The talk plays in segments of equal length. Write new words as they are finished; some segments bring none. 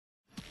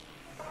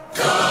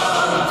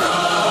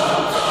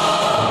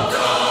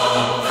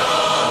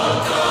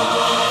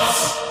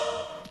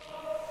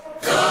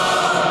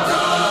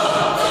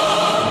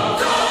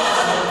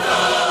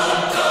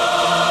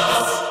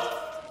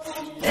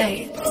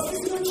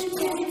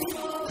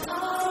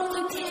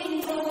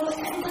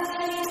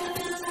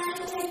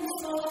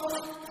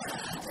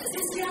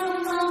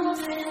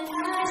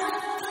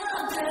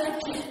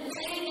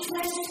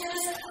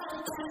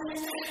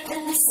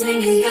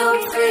singing your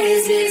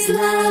praises,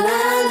 la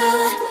la la,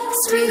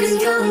 screaming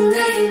your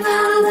name,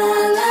 la la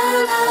la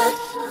la.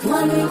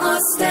 One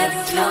more step,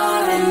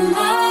 you're in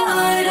my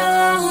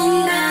idol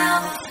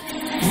now.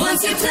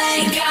 Once you play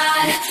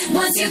God,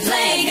 once you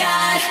play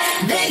God,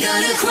 they're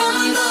gonna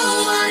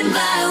crumble one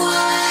by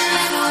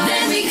one.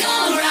 Then we go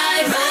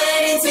right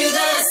into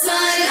the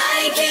sun,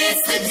 like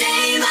it's the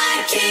day my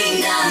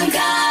kingdom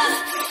come.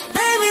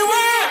 Baby,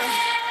 we're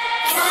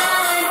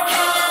God,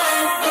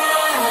 God,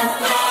 God,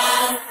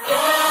 God,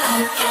 God,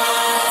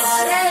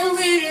 God, and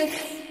we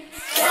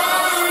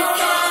God,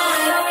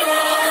 God,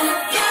 God,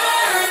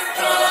 God,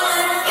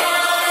 God,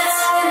 God.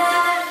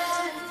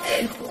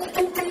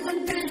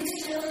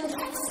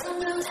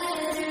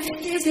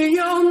 Is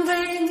your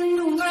name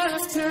no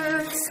master?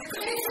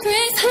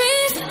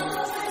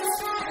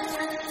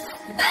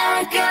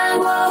 That guy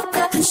woke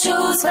up and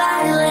chose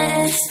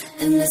violence,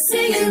 and they're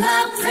singing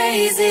my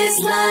praises,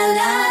 la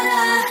la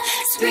la,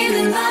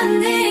 screaming my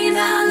name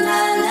out,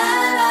 la la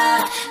la.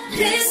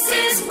 This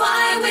is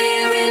why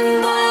we're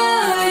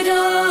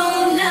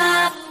immortal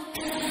now.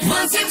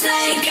 Once you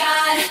play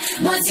God,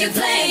 once you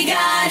play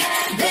God,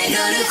 they're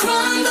gonna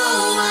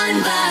crumble one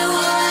by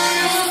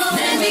one.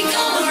 Then we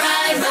go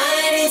right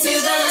into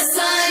the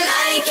sun,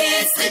 like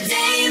it's the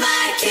day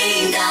my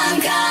kingdom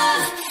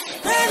come.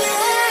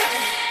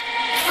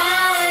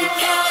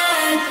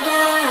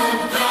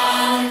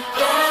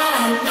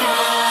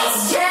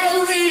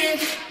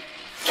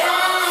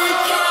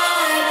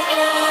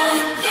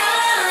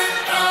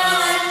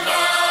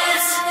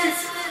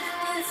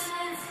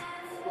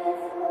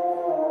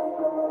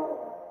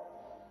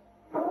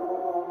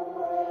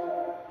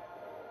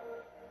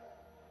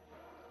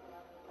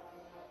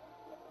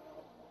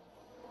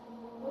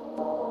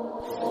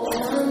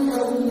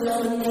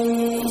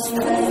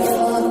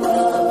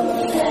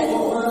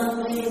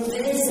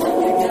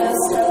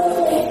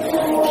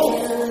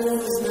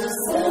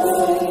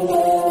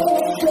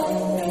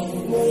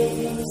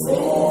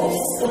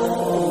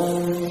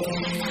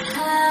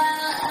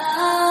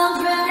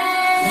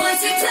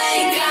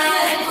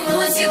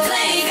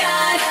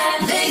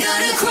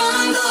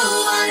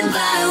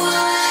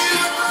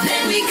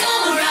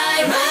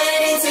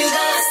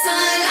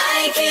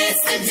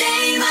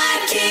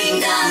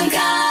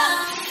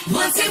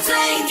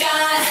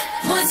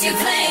 Once you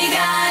play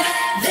God,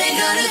 they're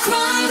gonna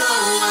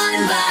crumble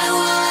one by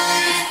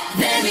one.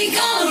 Then we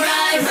go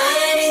right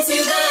into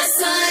the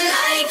sun,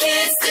 like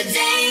it's the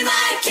day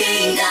my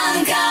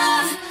kingdom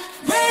come.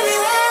 Baby,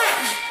 we're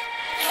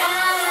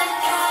God,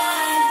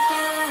 God,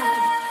 God.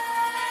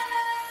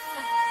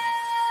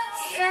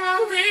 Yeah,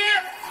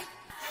 we're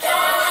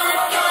God,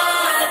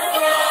 God,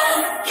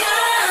 God,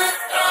 God,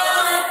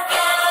 God,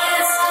 God.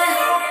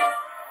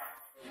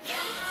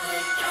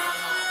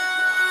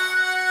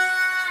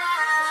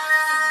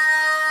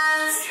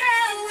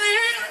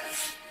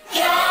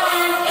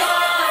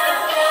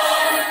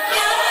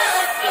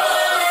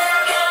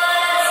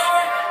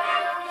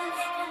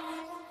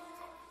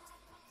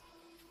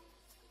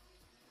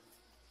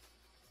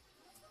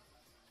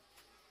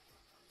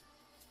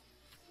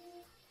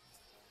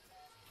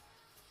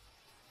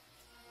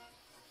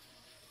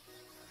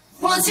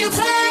 Once you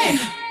play